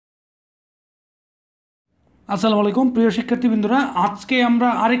আসসালামু আলাইকুম প্রিয় শিক্ষার্থীবৃন্দরা, আজকে আমরা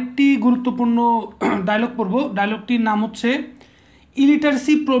আরেকটি গুরুত্বপূর্ণ ডায়লগ পড়ব। ডায়লগটির নাম হচ্ছে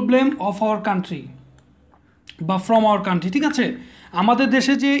illiteracy problem of our country বা ফ্রম আওয়ার কান্ট্রি। ঠিক আছে, আমাদের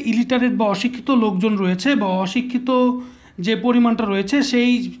দেশে যে ইলিটারেট বা অশিক্ষিত লোকজন রয়েছে বা অশিক্ষিত যে পরিমাণটা রয়েছে,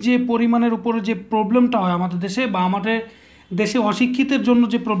 সেই যে পরিমাণের উপরে যে প্রবলেমটা হয় আমাদের দেশে বা আমাদের দেশে অশিক্ষিতের জন্য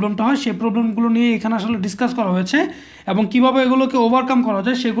যে প্রবলেমটা হয়, সেই প্রবলেমগুলো নিয়ে এখানে আসলে ডিসকাস করা হয়েছে এবং কিভাবে এগুলোকে ওভারকাম করা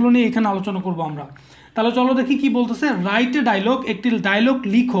যায় সেগুলো নিয়ে এখানে আলোচনা করব আমরা। তাহলে চলো দেখি কি বলতেছে। রাইট এ ডায়লগ, একটি ডায়লগ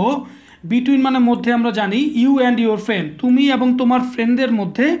লিখো। বিটুইন মানে মধ্যে আমরা জানি, ইউ অ্যান্ড ইউর ফ্রেন্ড, তুমি এবং তোমার ফ্রেন্ডদের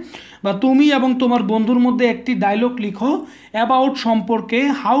মধ্যে বা তুমি এবং তোমার বন্ধুর মধ্যে একটি ডায়লগ লিখো অ্যাবাউট সম্পর্কে,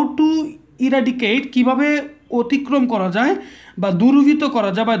 হাউ টু ইরাডিকেট, কীভাবে অতিক্রম করা যায় বা দূরীভূত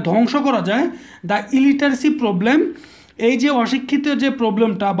করা যায় বা ধ্বংস করা যায় দ্য ইলিটারেসি প্রবলেম, এই যে অশিক্ষিত যে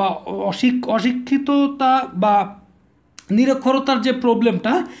প্রবলেমটা বা অশিক্ষিততা বা নিরক্ষরতার যে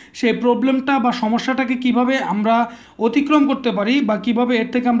প্রবলেমটা, সেই প্রবলেমটা বা সমস্যাটাকে কিভাবে আমরা অতিক্রম করতে পারি বা কিভাবে এর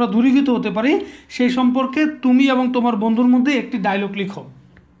থেকে আমরা দূরীভূত হতে পারি, সেই সম্পর্কে তুমি এবং তোমার বন্ধুর মধ্যে একটি ডায়লগ লিখো।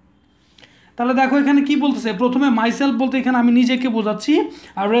 তাহলে দেখো এখানে কি বলতেছে। প্রথমে মাইসেলফ বলতে এখানে আমি নিজেকে বোঝাচ্ছি,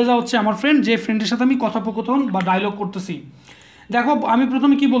 আর রেজা হচ্ছে আমার ফ্রেন্ড, যে ফ্রেন্ডের সাথে আমি কথোপকথন বা ডায়লগ করতেছি। দেখো আমি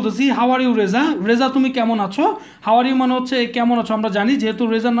প্রথমে কি বলতেছি, how are you Reza, Reza তুমি কেমন আছো। হাউ আর ইউ মানে হচ্ছে কেমন আছো, আমরা জানি যেহেতু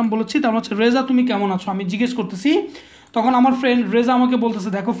রেজার নাম বলেছি, তার হচ্ছে রেজা তুমি কেমন আছো, আমি জিজ্ঞেস করতেছি। তখন আমার ফ্রেন্ড রেজা আমাকে বলতেছে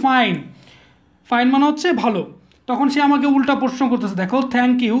দেখো ফাইন, ফাইন মানে হচ্ছে ভালো। তখন সে আমাকে উল্টা প্রশ্ন করতেছে, দেখো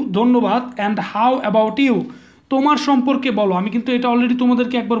থ্যাংক ইউ, ধন্যবাদ, অ্যান্ড হাউ অ্যাবাউট ইউ, তোমার সম্পর্কে বলো। আমি কিন্তু এটা অলরেডি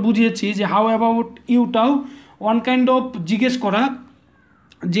তোমাদেরকে একবার বুঝিয়েছি যে how about ইউটাও one kind of জিজ্ঞেস করা,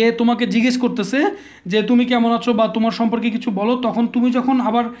 যে তোমাকে জিজ্ঞেস করতেছে যে তুমি কেমন আছো বা তোমার সম্পর্কে কিছু বলো। তখন তুমি যখন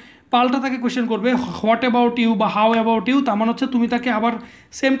আবার পাল্টা তাকে কোয়েশ্চেন করবে হোয়াট অ্যাবাউট ইউ বা হাউ অ্যাবাউট ইউ, তার মানে হচ্ছে তুমি তাকে আবার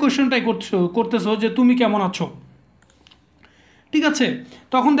সেম কোয়েশ্চেনটাই করতেছো যে তুমি কেমন আছো। ঠিক আছে,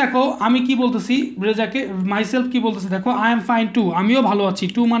 তখন দেখো আমি কি বলতেছি রেজাকে, মাইসেলফ কি বলতেছি, দেখো আই এম ফাইন টু, আমিও ভালো আছি।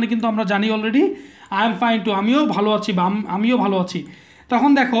 টু মানে কিন্তু আমরা জানি already, I am fine too, আমিও ভালো আছি বা আমিও ভালো আছি।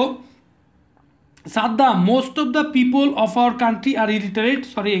 তখন দেখো Saddam, most of the people of our country R illiterate,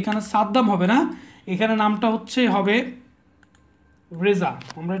 sorry এখানে সাদ্দাম হবে না, এখানে নামটা হবে রেজা,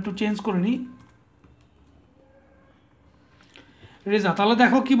 আমরা একটু চেঞ্জ করে নিই, রেজা। তাহলে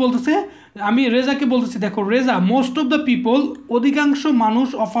দেখো কি বলতেছে, আমি রেজাকে বলতেছি দেখো Reza, most of the people, অধিকাংশ মানুষ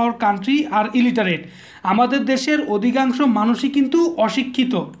of our country R illiterate, আমাদের দেশের অধিকাংশ মানুষই কিন্তু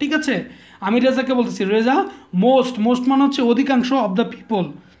অশিক্ষিত। ঠিক আছে, আমি রেজাকে বলতেছি রেজা, মোস্ট মানে হচ্ছে অধিকাংশ, অফ দ্য পিপল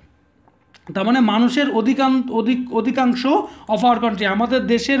তার মানে মানুষের অধিকাংশ অফ আওয়ার কান্ট্রি, আমাদের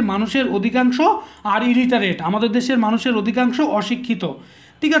দেশের মানুষের অধিকাংশ, আর ইলিটারেট, আমাদের দেশের মানুষের অধিকাংশ অশিক্ষিত।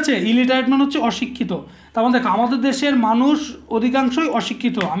 ঠিক আছে, ইলিটারেট মানে হচ্ছে অশিক্ষিত। তার মানে দেখো আমাদের দেশের মানুষ অধিকাংশই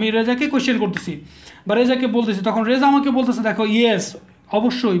অশিক্ষিত। আমি রেজাকে কোয়েশ্চেন করতেছি বা রেজাকে বলতেছি, তখন রেজা আমাকে বলতেছে দেখো ইয়েস,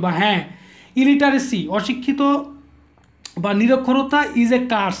 অবশ্যই বা হ্যাঁ, ইলিটারেসি অশিক্ষিত বা নিরক্ষরতা ইজ এ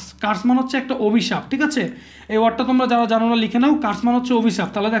কার্স মানে হচ্ছে একটা অভিশাপ। ঠিক আছে, এই ওয়ার্ডটা তোমরা যারা জানো না লিখে নাও, কার্স মানে হচ্ছে অভিশাপ।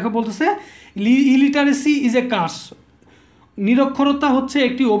 তাহলে দেখো বলতেছে ইলিটারেসি ইজ এ কার্স, নিরক্ষরতা হচ্ছে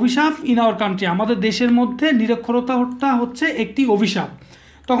একটি অভিশাপ ইন আওয়ার কান্ট্রি, আমাদের দেশের মধ্যে নিরক্ষরতাটা হচ্ছে একটি অভিশাপ।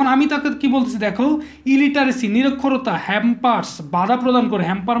 তখন আমি তাকে কি বলতেছি দেখো ইলিটারেসি নিরক্ষরতা, হ্যাম্পার্স বাধা প্রদান করে,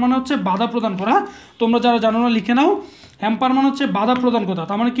 হ্যাম্পার মানে হচ্ছে বাধা প্রদান করা, তোমরা যারা জানো না লিখে নাও, হ্যাম্পার মানে হচ্ছে বাধা প্রদান করা।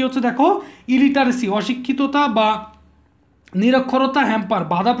 তার মানে কি হচ্ছে দেখো ইলিটারেসি অশিক্ষিততা বা নিরক্ষরতা, হ্যাম্পার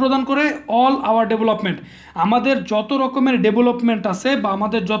বাধা প্রদান করে অল আওয়ার ডেভেলপমেন্ট, আমাদের যত রকমের ডেভেলপমেন্ট আছে বা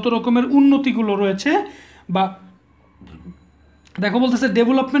আমাদের যত রকমের উন্নতিগুলো রয়েছে, বা দেখো বলতেছে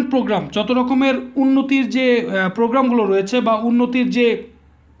ডেভেলপমেন্ট প্রোগ্রাম, যত রকমের উন্নতির যে প্রোগ্রামগুলো রয়েছে বা উন্নতির যে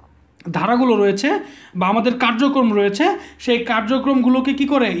ধারাগুলো রয়েছে বা আমাদের কার্যক্রম রয়েছে, সেই কার্যক্রমগুলোকে কি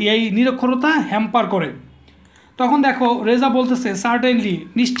করে এই নিরক্ষরতা হ্যাম্পার করে। তখন দেখো রেজা বলতেছে সার্টেনলি,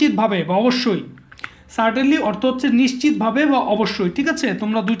 নিশ্চিতভাবে বা অবশ্যই, সার্টেনলি অর্থ হচ্ছে নিশ্চিতভাবে বা অবশ্যই। ঠিক আছে,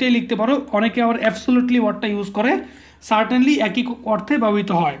 তোমরা দুইটাই লিখতে পারো, অনেকে আবার অ্যাবসলিউটলি ওয়ার্ডটা ইউজ করে, সার্টেনলি একই অর্থে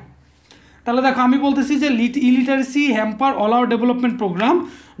ব্যবহৃত হয়। তাহলে দেখো আমি বলতেছি যে illiteracy hamper all our development programme,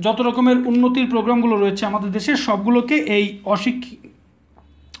 যত রকমের উন্নতির প্রোগ্রামগুলো রয়েছে আমাদের দেশে সবগুলোকে এই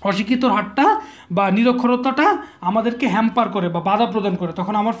অশিক্ষিত হারটা বা নিরক্ষরতাটা আমাদেরকে হ্যাম্পার করে বা বাধা প্রদান করে।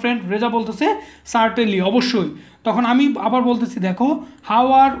 তখন আমার ফ্রেন্ড রেজা বলতেছে সার্টেনলি, অবশ্যই। তখন আমি আবার বলতেছি দেখো how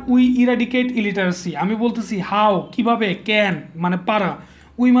are we eradicate illiteracy, আমি বলতেছি হাউ কিভাবে, ক্যান মানে পারা,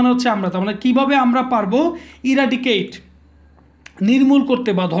 উই মানে হচ্ছে আমরা, তার মানে কীভাবে আমরা পারবো ইরাডিকেট নির্মূল করতে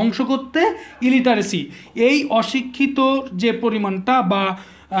বা ধ্বংস করতে ইলিটারেসি, এই অশিক্ষিত যে পরিমাণটা বা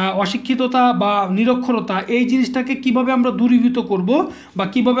অশিক্ষিততা বা নিরক্ষরতা, এই জিনিসটাকে কিভাবে আমরা দূরীভূত করব বা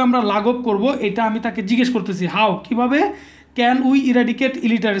কিভাবে আমরা লাঘব করব, এটা আমি তাকে জিজ্ঞেস করতেছি। হাউ কিভাবে, ক্যান উই ইরাডিকেট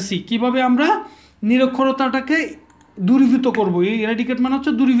ইলিটারেসি, কিভাবে আমরা নিরক্ষরতাটাকে দূরীভূত করবো, এই এরাডিকেট মানে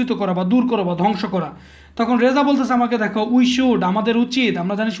হচ্ছে দূরীভূত করা বা দূর করা বা ধ্বংস করা। তখন রেজা বলতেছে আমাকে দেখো উই শুড আমাদের উচিত,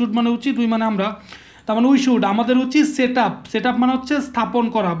 আমরা জানি শুড মানে উচিত, উই মানে আমরা, তার মানে উই শুড আমাদের উচিত সেট আপ মানে হচ্ছে স্থাপন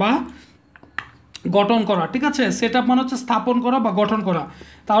করা বা গঠন করা, ঠিক আছে, সেট আপ মানে হচ্ছে স্থাপন করা বা গঠন করা।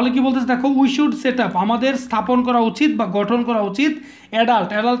 তাহলে কি বলতেছে দেখো উই শুড সেট আপ আমাদের স্থাপন করা উচিত বা গঠন করা উচিত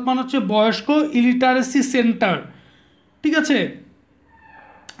অ্যাডাল্ট মানে হচ্ছে বয়স্ক ইলিটারেসি সেন্টার, ঠিক আছে,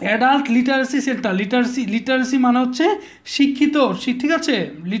 অ্যাডাল্ট লিটারেসি সেন্টার। লিটারেসি মানে হচ্ছে শিক্ষিত, ঠিক আছে,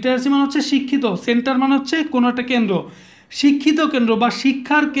 লিটারেসি মানে হচ্ছে শিক্ষিত, সেন্টার মানে হচ্ছে কোনো একটা কেন্দ্র, শিক্ষিত কেন্দ্র বা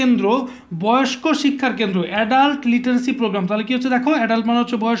শিক্ষার কেন্দ্র, বয়স্ক শিক্ষার কেন্দ্র, অ্যাডাল্ট লিটারেসি প্রোগ্রাম। তাহলে কি হচ্ছে দেখো অ্যাডাল্ট মানে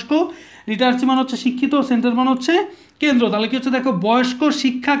হচ্ছে বয়স্ক, লিটারেসি মানে হচ্ছে শিক্ষিত, সেন্টার মানে হচ্ছে কেন্দ্র। তাহলে কি হচ্ছে দেখো বয়স্ক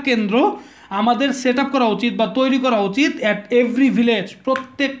শিক্ষা কেন্দ্র আমাদের সেট আপ করা উচিত বা তৈরি করা উচিত অ্যাট এভরি ভিলেজ,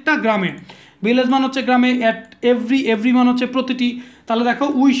 প্রত্যেকটা গ্রামে। ভিলেজ মানে হচ্ছে গ্রামে, অ্যাট এভরি মানে হচ্ছে প্রতিটি। তাহলে দেখো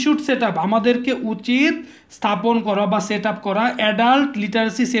উই শুড সেট আপ আমাদেরকে উচিত স্থাপন করা বা সেট আপ করা অ্যাডাল্ট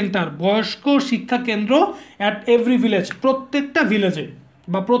লিটারেসি সেন্টার, বয়স্ক শিক্ষা কেন্দ্র অ্যাট এভরি ভিলেজ, প্রত্যেকটা ভিলেজে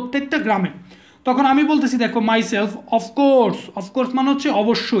বা প্রত্যেকটা গ্রামে। তখন আমি বলতেছি দেখো মাই সেলফ অফকোর্স মানে হচ্ছে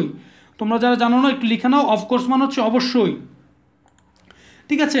অবশ্যই, তোমরা যারা জানো না একটু লিখে নাও, অফকোর্স মানে হচ্ছে অবশ্যই,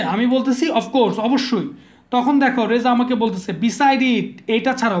 ঠিক আছে, আমি বলতেছি অফকোর্স অবশ্যই। তখন দেখো রেজা আমাকে বলতেছে বিসাইড ইট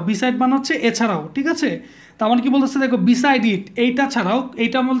এইটা ছাড়াও, বিসাইড মানে হচ্ছে এছাড়াও, ঠিক আছে, তার মানে কি বলতেছে দেখো বিসাইড ইট এইটা ছাড়াও,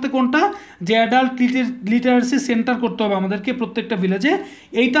 এইটা বলতে কোনটা, যে অ্যাডাল্ট লিটারেসি সেন্টার করতে হবে আমাদেরকে প্রত্যেকটা ভিলেজে,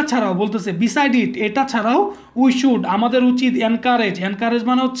 এইটা ছাড়াও বলতেছে বিসাইড ইট এটা ছাড়াও উই শুড আমাদের উচিত এনকারেজ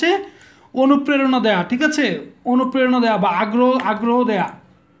মানে হচ্ছে অনুপ্রেরণা দেয়া, ঠিক আছে, অনুপ্রেরণা দেয়া বা আগ্রহ দেয়া,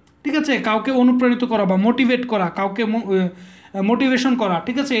 ঠিক আছে, কাউকে অনুপ্রাণিত করা বা মোটিভেট করা, কাউকে মোটিভেশন করা,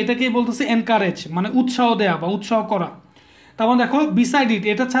 ঠিক আছে, এটাকেই বলতেছে এনকারেজ মানে উৎসাহ দেয়া বা উৎসাহ করা। তারপর দেখো বিসাইড ইট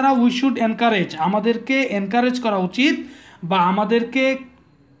এটা ছাড়া উই শুড এনকারেজ আমাদেরকে এনকারেজ করা উচিত বা আমাদেরকে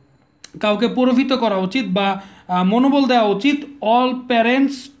কাউকে প্রভাবিত করা উচিত বা মনোবল দেওয়া উচিত all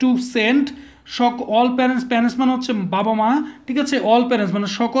parents to send all parents মানে হচ্ছে বাবা মা, ঠিক আছে, অল প্যারেন্টস মানে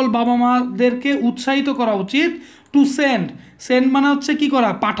সকল বাবা মাদেরকে উৎসাহিত করা উচিত টু সেন্ড মানে হচ্ছে কি করা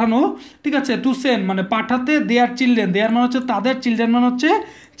পাঠানো, ঠিক আছে, টু সেন্ড মানে পাঠাতে, দেয়ার মানে হচ্ছে তাদের, চিলড্রেন মানে হচ্ছে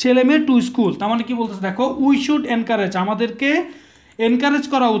ছেলে মেয়ে, টু স্কুল। তার মানে কি বলতেছে দেখো উই শুড এনকারেজ আমাদেরকে এনকারেজ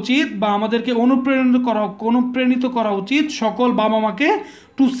করা উচিত বা আমাদেরকে অনুপ্রাণিত করা উচিত সকল বাবা মাকে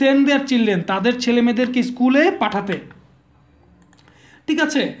টু সেন্ড দেয়ার চিলড্রেন তাদের ছেলে মেয়েদেরকে স্কুলে পাঠাতে, ঠিক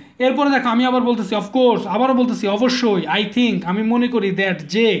আছে। এরপরে দেখো আমি আবার বলতেছি অফকোর্স, আবারও বলতেছি অবশ্যই, আই থিঙ্ক আমি মনে করি দ্যাট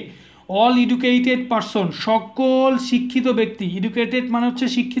যে অল এডুকেটেড পারসন সকল শিক্ষিত ব্যক্তি, এডুকেটেড মানে হচ্ছে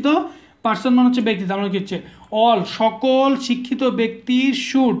শিক্ষিত, পারসন মানে হচ্ছে ব্যক্তি, তার মানে কি হচ্ছে অল সকল শিক্ষিত ব্যক্তির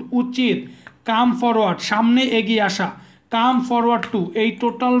শুড উচিত কাম ফরওয়ার্ড সামনে এগিয়ে আসা, কাম ফরওয়ার্ড টু এই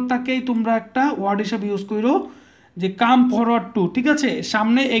টোটালটাকেই তোমরা একটা ওয়ার্ড হিসাবে ইউজ করো যে কাম ফরওয়ার্ড টু, ঠিক আছে,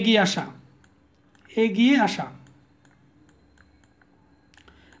 সামনে এগিয়ে আসা,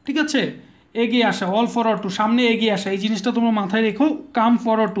 ঠিক আছে, এগিয়ে আসা, অল ফরওয়ার্ড টু সামনে এগিয়ে আসা, এই জিনিসটা তোমরা মাথায় রেখো, কাম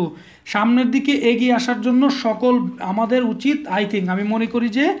ফরওয়ার্ড টু সামনের দিকে এগিয়ে আসার জন্য সকল আমাদের উচিত, আই থিঙ্ক আমি মনে করি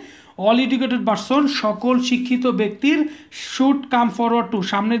যে অল এডুকেটেড পারসন সকল শিক্ষিত ব্যক্তির শুড কাম ফরওয়ার্ড টু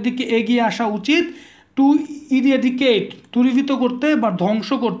সামনের দিকে এগিয়ে আসা উচিত টু ইরেডিকেট দূরীভূত করতে বা ধ্বংস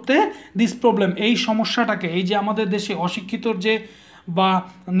করতে দিস প্রবলেম এই সমস্যাটাকে, এই যে আমাদের দেশে অশিক্ষিতর যে বা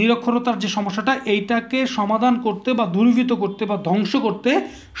নিরক্ষরতার যে সমস্যাটা এইটাকে সমাধান করতে বা দূরীভূত করতে বা ধ্বংস করতে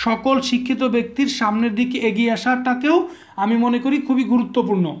সকল শিক্ষিত ব্যক্তির সামনের দিকে এগিয়ে আসাটাকেও আমি মনে করি খুবই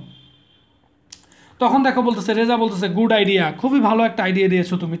গুরুত্বপূর্ণ। তখন দেখো বলতেছে রেজা বলতেছে গুড আইডিয়া, খুবই ভালো একটা আইডিয়া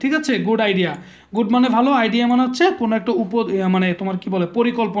দিয়েছো তুমি, ঠিক আছে, গুড আইডিয়া, গুড মানে ভালো, আইডিয়া মানে হচ্ছে কোনো একটা মানে তোমার কি বলে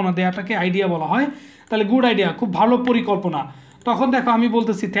পরিকল্পনা দেওয়াটাকে আইডিয়া বলা হয়, তাহলে গুড আইডিয়া খুব ভালো পরিকল্পনা। তখন দেখো আমি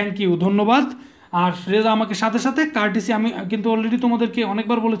বলতেছি থ্যাংক ইউ ধন্যবাদ, আর রেজা আমাকে সাথে সাথে কার্টিসি, আমি কিন্তু অলরেডি তোমাদেরকে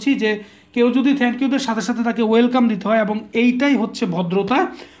অনেকবার বলেছি যে কেউ যদি থ্যাংক ইউদের সাথে সাথে তাকে ওয়েলকাম দিতে হয় এবং এইটাই হচ্ছে ভদ্রতা।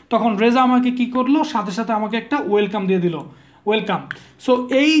 তখন রেজা আমাকে কি করলো, সাথে সাথে আমাকে একটা ওয়েলকাম দিয়ে দিল, ওয়েলকাম। সো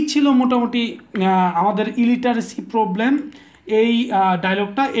এই ছিল মোটামুটি আমাদের ইলিটারেসি প্রবলেম এই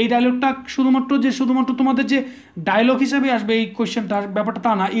ডায়লগটা শুধুমাত্র তোমাদের যে ডায়লগ হিসাবে আসবে এই কোয়েশ্চেনটার ব্যাপারটা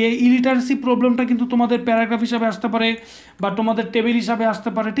তা না, এই ইলিটারেসি প্রবলেমটা কিন্তু তোমাদের প্যারাগ্রাফ হিসাবে আসতে পারে বা তোমাদের টেবিল হিসাবে আসতে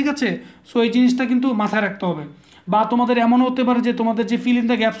পারে, ঠিক আছে। সো এই জিনিসটা কিন্তু মাথায় রাখতে হবে, বা তোমাদের এমনও হতে পারে যে তোমাদের যে ফিল ইন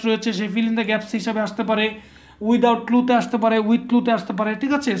দ্য গ্যাপস রয়েছে সেই ফিল ইন দ্য গ্যাপস হিসাবে আসতে পারে, উইদাউট ক্লুতে আসতে পারে, উইথ ক্লুতে আসতে পারে,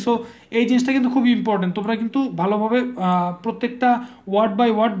 ঠিক আছে। সো এই জিনিসটা কিন্তু খুবই ইম্পর্টেন্ট, তোমরা কিন্তু ভালোভাবে প্রত্যেকটা ওয়ার্ড বাই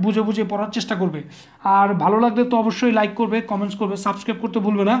ওয়ার্ড বুঝে বুঝে পড়ার চেষ্টা করবে। আর ভালো লাগলে তো অবশ্যই লাইক করবে, কমেন্টস করবে, সাবস্ক্রাইব করতে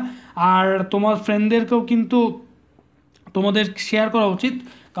ভুলবে না। আর তোমার ফ্রেন্ডদেরকেও কিন্তু তোমাদের শেয়ার করা উচিত,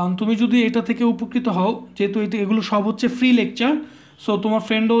 কারণ তুমি যদি এটা থেকে উপকৃত হও, যেহেতু এগুলো সব হচ্ছে ফ্রি লেকচার, সো তোমার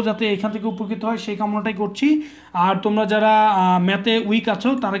ফ্রেন্ডও যাতে এখান থেকে উপকৃত হয় সেই কামনাটাই করছি। আর তোমরা যারা ম্যাথে উইক আছো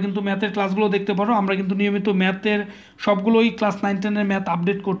তারা কিন্তু ম্যাথের ক্লাসগুলো দেখতে পারো, আমরা কিন্তু নিয়মিত ম্যাথের সবগুলোই ক্লাস 9-10-এর ম্যাথ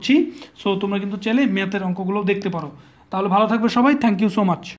আপডেট করছি। সো তোমরা কিন্তু চাইলে ম্যাথের অঙ্কগুলো দেখতে পারো। তাহলে ভালো থাকবে সবাই, থ্যাংক ইউ সো মাচ।